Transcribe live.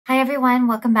Hi everyone,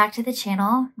 welcome back to the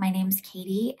channel. My name's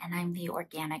Katie and I'm the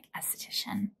organic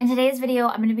esthetician. In today's video,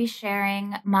 I'm going to be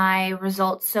sharing my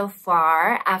results so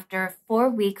far after 4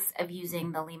 weeks of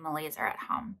using the LYMA laser at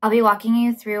home. I'll be walking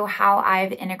you through how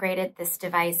I've integrated this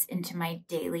device into my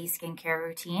daily skincare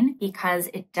routine because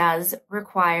it does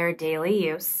require daily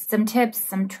use, some tips,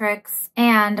 some tricks,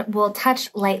 and we'll touch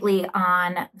lightly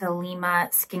on the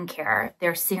LYMA skincare,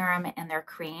 their serum and their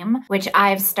cream, which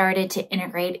I've started to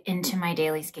integrate into my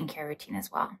daily skincare routine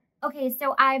as well. Okay,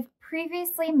 so I've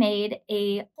previously made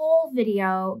a whole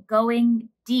video going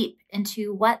deep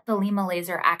into what the LYMA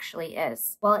laser actually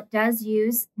is. While it does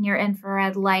use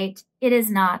near-infrared light, it is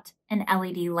not an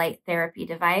LED light therapy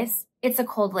device. It's a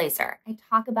cold laser. I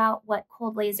talk about what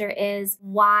cold laser is,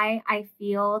 why I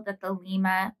feel that the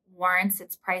LYMA warrants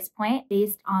its price point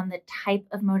based on the type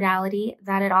of modality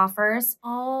that it offers.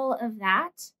 All of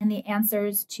that and the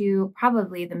answers to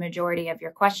probably the majority of your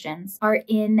questions are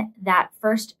in that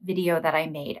first video that I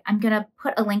made. I'm going to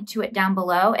put a link to it down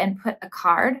below and put a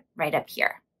card right up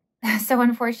here. So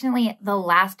unfortunately, the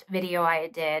last video I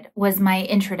did was my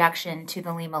introduction to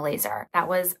the LYMA laser. That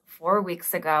was 4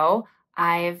 weeks ago.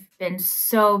 I've been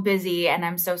so busy and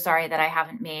I'm so sorry that I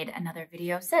haven't made another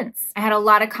video since. I had a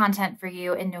lot of content for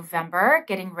you in November,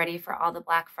 getting ready for all the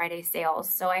Black Friday sales.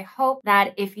 So I hope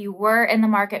that if you were in the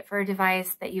market for a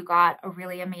device that you got a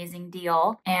really amazing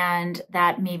deal and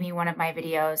that maybe one of my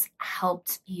videos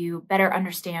helped you better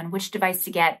understand which device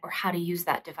to get or how to use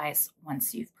that device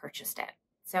once you've purchased it.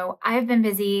 So I've been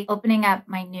busy opening up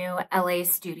my new LA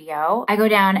studio. I go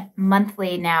down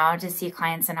monthly now to see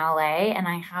clients in LA, and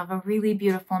I have a really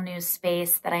beautiful new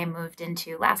space that I moved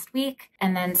into last week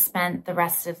and then spent the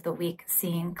rest of the week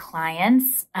seeing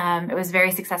clients. It was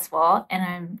very successful and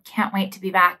I can't wait to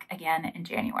be back again in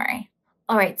January.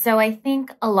 All right, so I think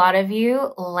a lot of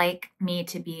you like me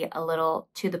to be a little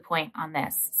to the point on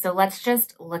this. So let's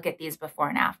just look at these before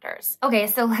and afters. Okay,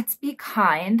 so let's be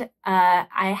kind.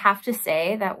 I have to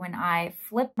say that when I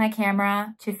flip my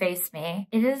camera to face me,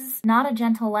 it is not a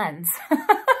gentle lens.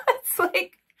 It's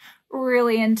like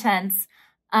really intense.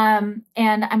 And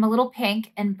I'm a little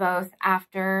pink in both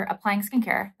after applying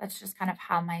skincare. That's just kind of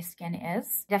how my skin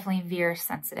is. Definitely veer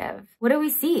sensitive. What do we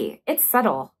see? It's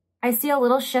subtle. I see a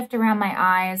little shift around my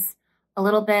eyes, a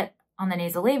little bit on the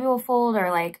nasolabial fold or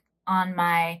like on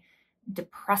my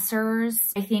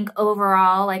depressors. I think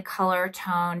overall, like color,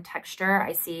 tone, texture,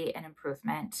 I see an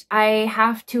improvement. I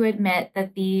have to admit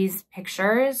that these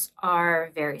pictures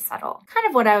are very subtle. Kind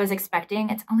of what I was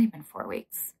expecting. It's only been 4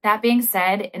 weeks. That being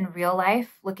said, in real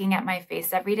life, looking at my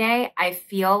face every day, I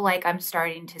feel like I'm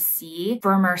starting to see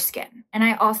firmer skin. And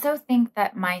I also think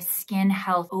that my skin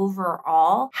health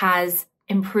overall has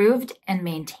improved and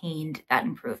maintained that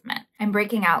improvement. I'm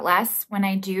breaking out less. When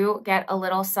I do get a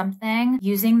little something,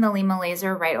 using the LYMA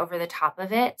laser right over the top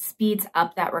of it speeds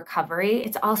up that recovery.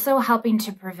 It's also helping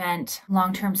to prevent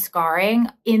long-term scarring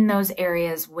in those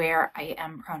areas where I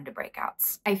am prone to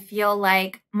breakouts. I feel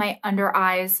like my under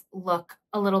eyes look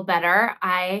a little better.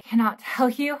 I cannot tell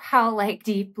you how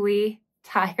deeply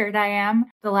tired I am.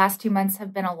 The last 2 months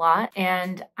have been a lot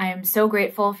and I'm so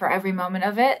grateful for every moment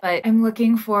of it, but I'm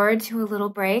looking forward to a little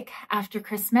break after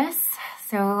Christmas.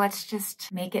 So let's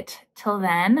just make it till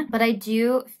then. But I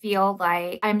do feel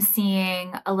like I'm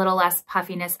seeing a little less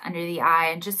puffiness under the eye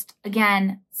and just,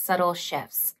 again, subtle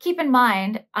shifts. Keep in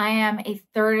mind, I am a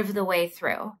third of the way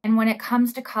through. And when it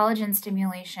comes to collagen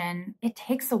stimulation, it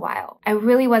takes a while. I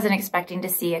really wasn't expecting to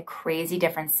see a crazy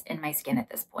difference in my skin at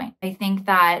this point. I think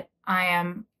that I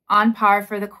am on par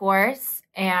for the course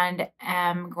and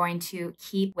am going to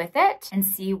keep with it and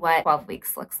see what 12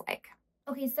 weeks looks like.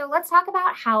 Okay, so let's talk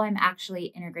about how I'm actually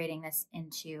integrating this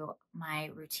into my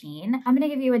routine. I'm going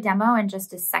to give you a demo in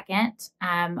just a second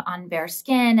on bare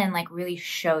skin and really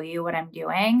show you what I'm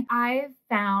doing. I've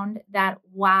found that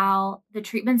while the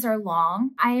treatments are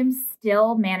long, I am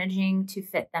still managing to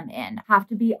fit them in. I have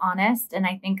to be honest, and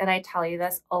I think that I tell you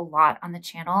this a lot on the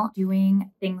channel,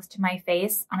 doing things to my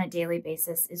face on a daily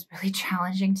basis is really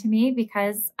challenging to me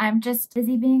because I'm just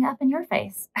busy being up in your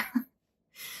face.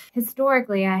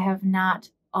 Historically, I have not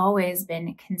always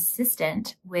been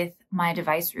consistent with my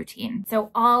device routine.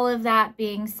 So all of that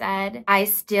being said, I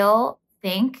still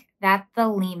think that the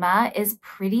LYMA is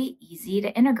pretty easy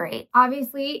to integrate.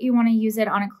 Obviously, you want to use it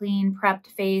on a clean, prepped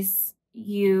face.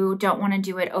 You don't want to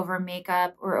do it over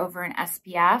makeup or over an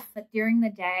SPF, but during the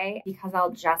day, because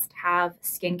I'll just have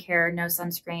skincare, no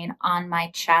sunscreen on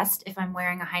my chest if I'm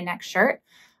wearing a high neck shirt,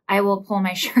 I will pull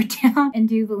my shirt down and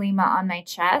do the LYMA on my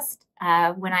chest.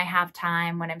 When I have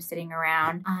time, when I'm sitting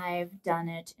around. I've done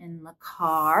it in the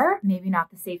car. Maybe not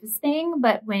the safest thing,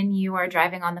 but when you are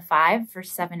driving on the 5 for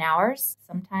 7 hours,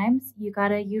 sometimes you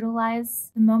gotta utilize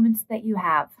the moments that you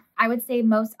have. I would say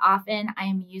most often I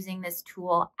am using this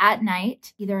tool at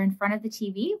night, either in front of the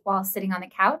TV while sitting on the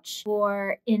couch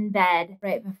or in bed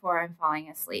right before I'm falling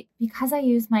asleep. Because I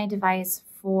use my device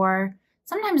for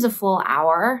sometimes a full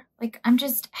hour, like I'm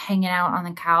just hanging out on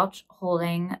the couch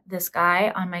holding this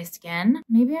guy on my skin.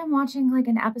 Maybe I'm watching like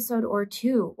an episode or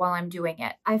 2 while I'm doing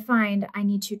it. I find I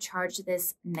need to charge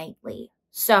this nightly.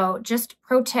 So just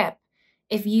pro tip,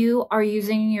 if you are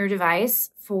using your device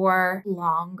for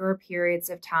longer periods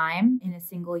of time in a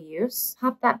single use,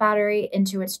 pop that battery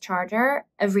into its charger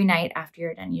every night after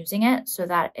you're done using it so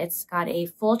that it's got a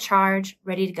full charge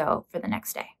ready to go for the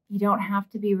next day. You don't have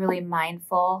to be really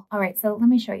mindful. All right, so let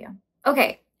me show you.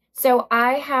 Okay, so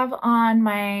I have on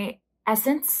my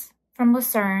Essence from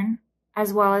Lucerne,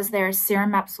 as well as their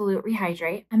Serum Absolute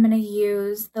Rehydrate. I'm gonna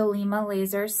use the LYMA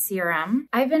Laser Serum.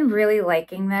 I've been really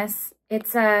liking this.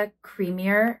 It's a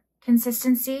creamier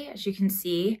consistency, as you can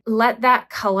see. Let that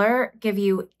color give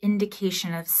you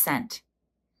indication of scent.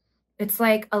 It's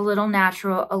like a little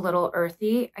natural, a little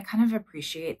earthy. I kind of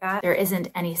appreciate that. There isn't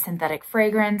any synthetic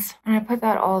fragrance. And I put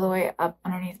that all the way up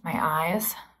underneath my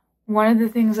eyes. One of the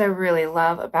things I really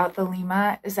love about the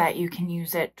LYMA is that you can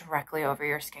use it directly over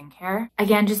your skincare.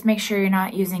 Again, just make sure you're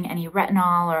not using any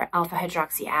retinol or alpha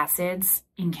hydroxy acids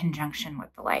in conjunction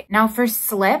with the light. Now for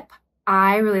slip,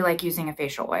 I really like using a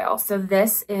facial oil. So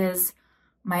this is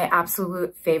my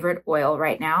absolute favorite oil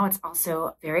right now. It's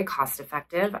also very cost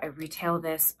effective. I retail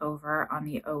this over on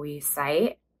the OE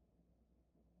site.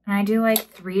 And I do like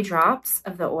 3 drops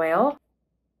of the oil.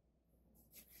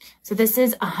 So this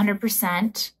is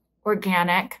 100%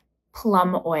 organic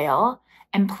plum oil,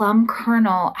 and plum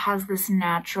kernel has this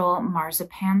natural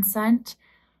marzipan scent.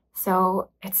 So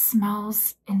it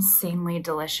smells insanely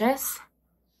delicious.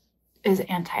 Is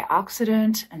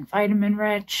antioxidant and vitamin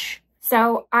rich.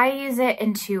 So I use it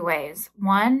in 2 ways.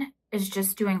 One is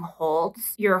just doing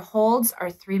holds. Your holds are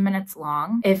 3 minutes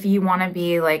long. If you want to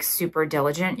be like super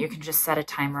diligent, you can just set a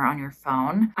timer on your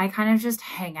phone. I kind of just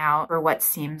hang out for what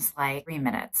seems like 3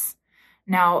 minutes.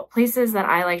 Now, places that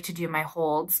I like to do my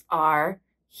holds are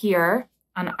here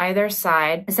on either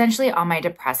side, essentially on my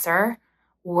depressor,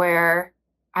 where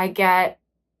I get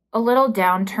a little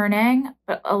downturning,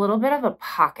 but a little bit of a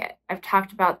pocket. I've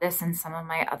talked about this in some of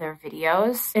my other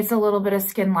videos. It's a little bit of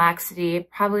skin laxity,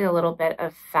 probably a little bit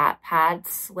of fat pad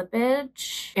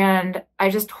slippage, and I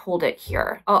just hold it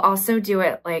here. I'll also do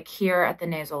it like here at the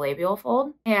nasolabial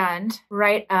fold and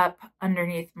right up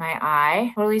underneath my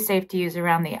eye. Totally safe to use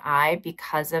around the eye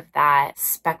because of that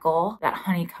speckle, that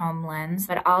honeycomb lens,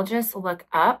 but I'll just look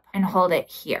up and hold it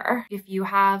here. If you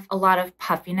have a lot of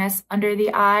puffiness under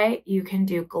the eye, you can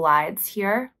do glides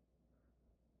here.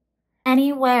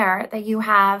 Anywhere that you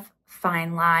have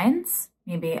fine lines,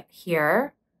 maybe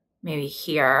here, maybe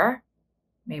here,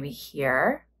 maybe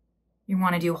here, you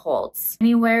want to do holds.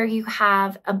 Anywhere you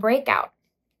have a breakout,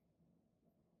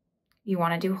 you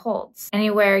want to do holds.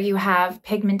 Anywhere you have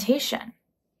pigmentation,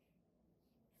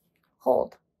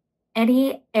 hold.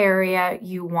 Any area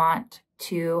you want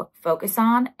to focus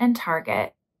on and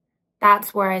target,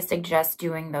 that's where I suggest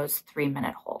doing those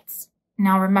 3-minute holds.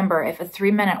 Now remember, if a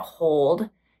 3-minute hold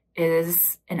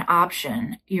is an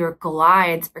option, your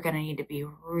glides are going to need to be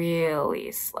really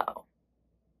slow.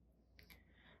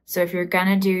 So if you're going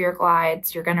to do your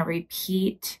glides, you're going to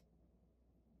repeat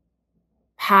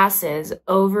passes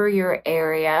over your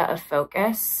area of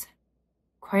focus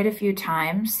quite a few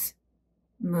times,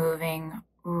 moving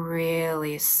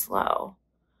really slow.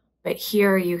 But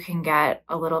here you can get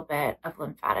a little bit of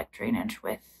lymphatic drainage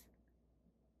with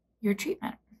your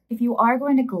treatment. If you are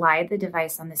going to glide the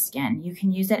device on the skin, you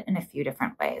can use it in a few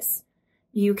different ways.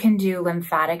 You can do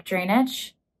lymphatic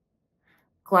drainage,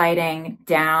 gliding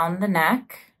down the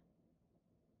neck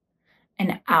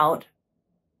and out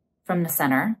from the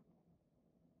center,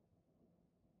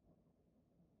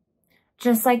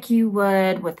 just like you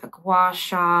would with a gua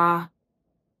sha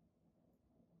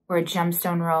or a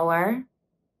gemstone roller.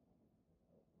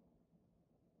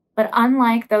 But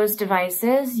unlike those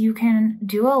devices, you can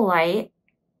do a light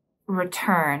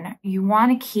return. You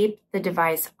want to keep the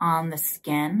device on the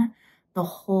skin the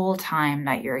whole time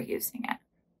that you're using it.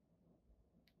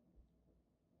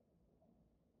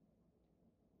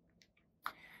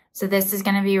 So this is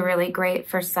going to be really great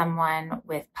for someone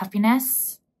with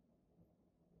puffiness,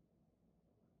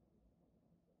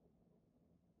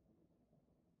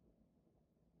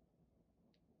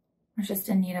 or just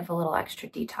in need of a little extra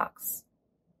detox.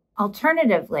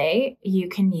 Alternatively, you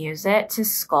can use it to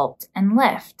sculpt and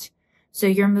lift. So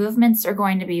your movements are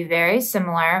going to be very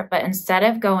similar, but instead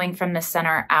of going from the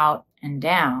center out and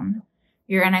down,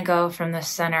 you're going to go from the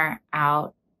center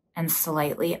out and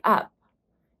slightly up,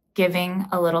 giving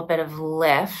a little bit of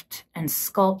lift and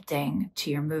sculpting to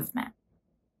your movement.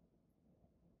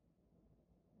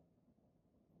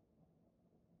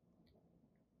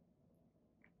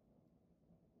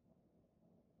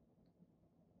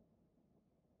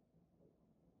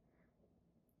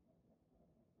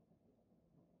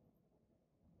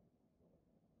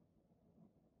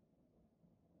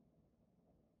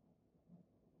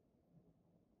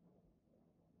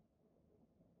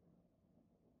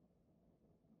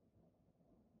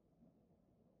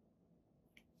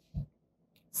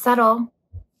 Subtle,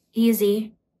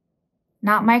 easy,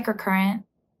 not microcurrent,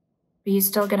 but you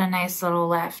still get a nice little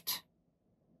lift.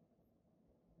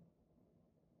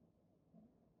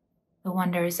 The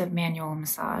wonders of manual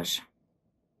massage.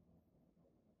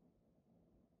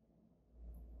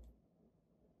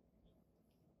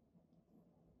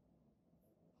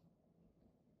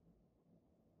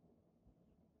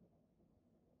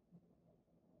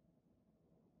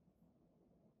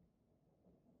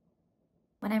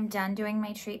 When I'm done doing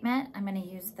my treatment, I'm going to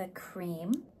use the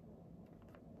cream.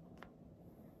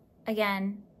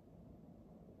 Again,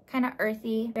 kind of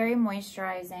earthy, very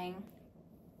moisturizing,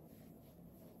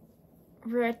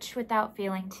 rich without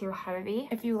feeling too heavy.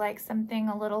 If you like something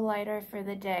a little lighter for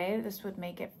the day, this would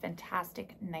make it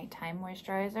fantastic nighttime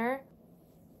moisturizer.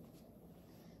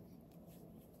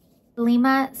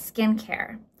 LYMA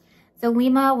skincare. So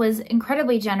LYMA was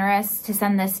incredibly generous to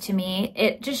send this to me.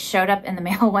 It just showed up in the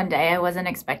mail one day. I wasn't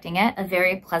expecting it. A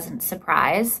very pleasant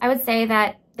surprise. I would say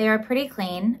that they are pretty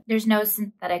clean. There's no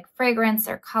synthetic fragrance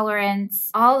or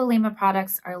colorants. All the LYMA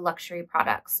products are luxury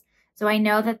products. So I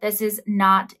know that this is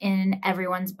not in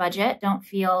everyone's budget. Don't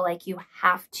feel like you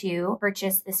have to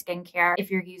purchase the skincare if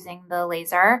you're using the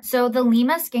laser. So the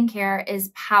LYMA skincare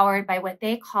is powered by what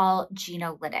they call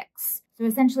genolytics. So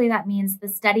essentially that means the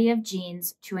study of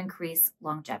genes to increase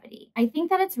longevity. I think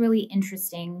that it's really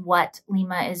interesting what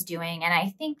LYMA is doing. And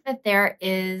I think that there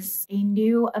is a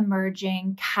new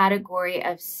emerging category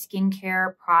of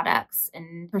skincare products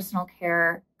and personal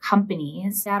care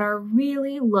companies that are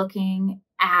really looking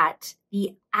at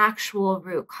the actual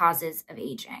root causes of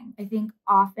aging. I think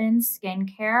often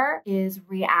skincare is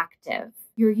reactive.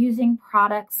 You're using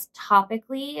products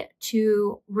topically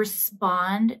to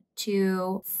respond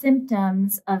to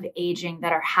symptoms of aging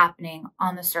that are happening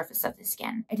on the surface of the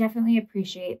skin. I definitely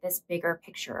appreciate this bigger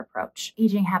picture approach.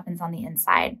 Aging happens on the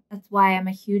inside. That's why I'm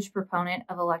a huge proponent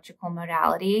of electrical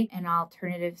modality and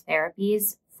alternative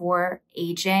therapies for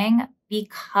aging,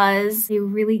 because they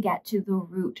really get to the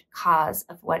root cause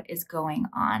of what is going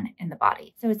on in the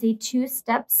body. So it's a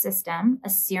two-step system, a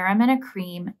serum and a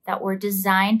cream that were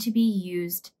designed to be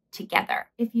used together.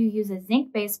 If you use a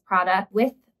zinc-based product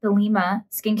with the LYMA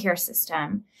skincare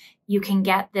system, you can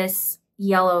get this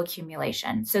yellow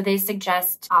accumulation. So they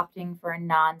suggest opting for a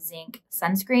non-zinc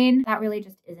sunscreen. That really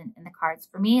just isn't in the cards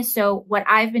for me. So what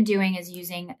I've been doing is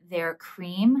using their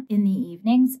cream in the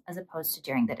evenings as opposed to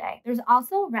during the day. There's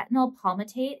also retinol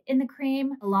palmitate in the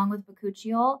cream along with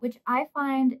bakuchiol, which I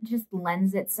find just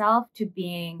lends itself to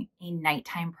being a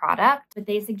nighttime product, but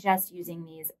they suggest using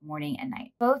these morning and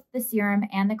night. Both the serum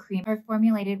and the cream are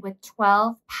formulated with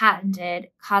 12 patented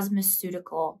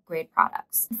cosmeceutical grade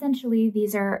products. Essentially,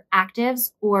 these are actives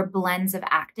or blends of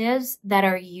actives that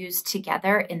are used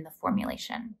together in the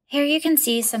formulation. Here you can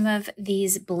see some of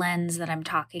these blends that I'm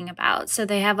talking about. So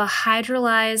they have a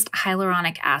hydrolyzed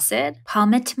hyaluronic acid,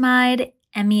 palmitamide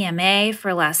MEMA for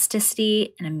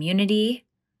elasticity and immunity,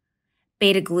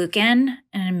 beta-glucan,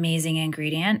 an amazing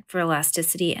ingredient for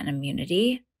elasticity and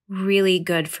immunity, really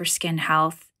good for skin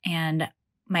health and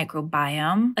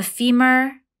microbiome,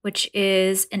 ephemer, which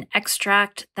is an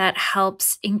extract that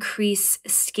helps increase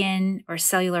skin or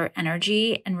cellular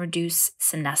energy and reduce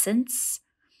senescence.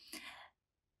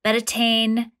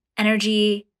 Betaine,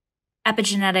 energy,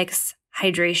 epigenetics,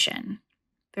 hydration.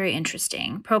 Very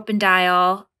interesting.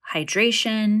 Propandiol,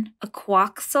 hydration.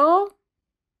 Aquoxyl.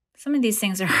 Some of these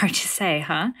things are hard to say,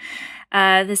 huh?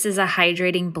 This is a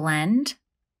hydrating blend.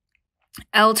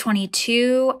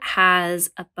 L22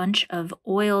 has a bunch of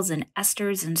oils and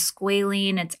esters and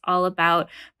squalene. It's all about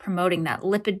promoting that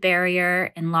lipid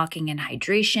barrier and locking in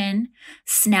hydration.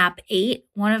 SNAP8,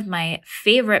 one of my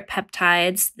favorite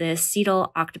peptides, the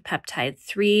acetyl octapeptide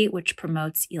 3, which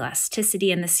promotes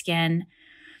elasticity in the skin.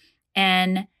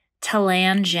 And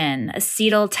telangian,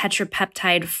 acetyl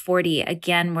tetrapeptide 40.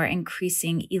 Again, we're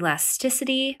increasing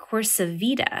elasticity.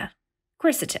 Quercetin,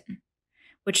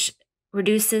 which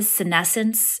reduces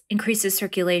senescence, increases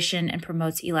circulation, and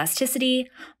promotes elasticity.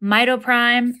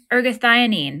 Mitoprime,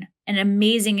 ergothioneine, an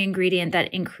amazing ingredient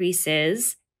that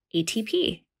increases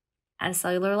ATP at a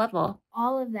cellular level.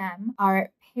 All of them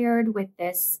are paired with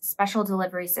this special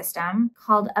delivery system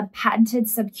called a patented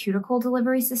subcuticle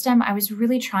delivery system. I was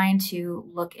really trying to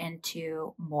look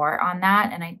into more on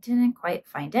that and I didn't quite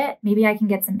find it. Maybe I can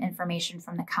get some information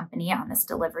from the company on this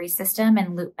delivery system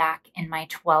and loop back in my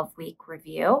 12-week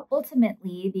review.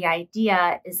 Ultimately, the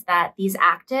idea is that these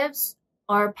actives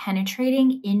are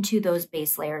penetrating into those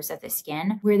base layers of the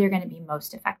skin where they're going to be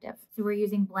most effective. So we're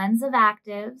using blends of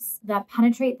actives that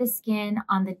penetrate the skin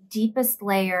on the deepest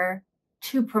layer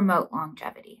to promote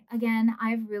longevity. Again,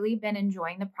 I've really been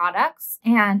enjoying the products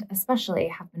and especially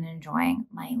have been enjoying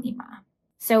my LYMA.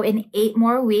 So in 8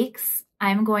 more weeks,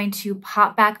 I'm going to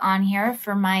pop back on here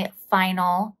for my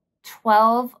final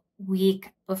 12-week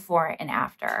before and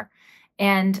after.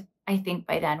 And I think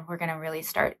by then we're going to really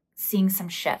start seeing some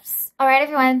shifts. All right,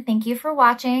 everyone, thank you for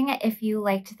watching. If you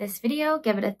liked this video,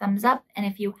 give it a thumbs up. And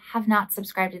if you have not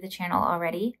subscribed to the channel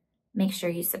already, make sure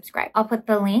you subscribe. I'll put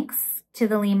the links to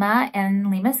the LYMA and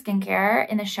LYMA skincare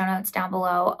in the show notes down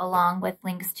below, along with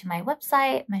links to my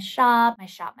website, my shop, my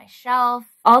shelf,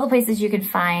 all the places you can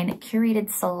find a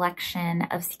curated selection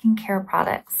of skincare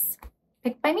products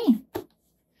picked by me.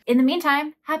 In the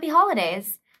meantime, happy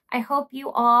holidays. I hope you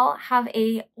all have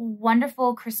a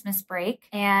wonderful Christmas break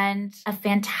and a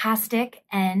fantastic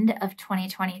end of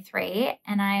 2023.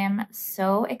 And I am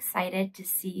so excited to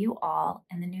see you all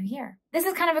in the new year. This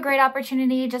is kind of a great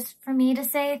opportunity just for me to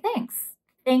say thanks.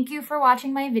 Thank you for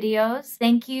watching my videos.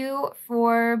 Thank you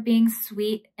for being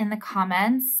sweet in the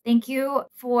comments. Thank you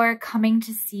for coming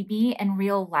to see me in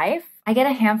real life. I get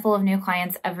a handful of new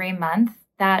clients every month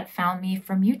that found me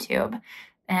from YouTube.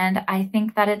 And I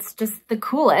think that it's just the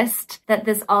coolest that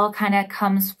this all kind of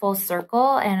comes full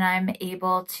circle and I'm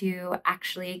able to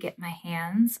actually get my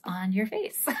hands on your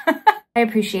face. I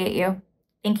appreciate you.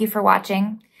 Thank you for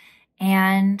watching.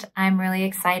 And I'm really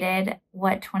excited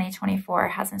what 2024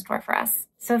 has in store for us.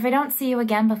 So if I don't see you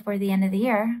again before the end of the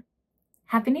year,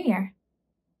 Happy New Year.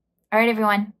 All right,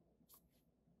 everyone.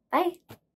 Bye.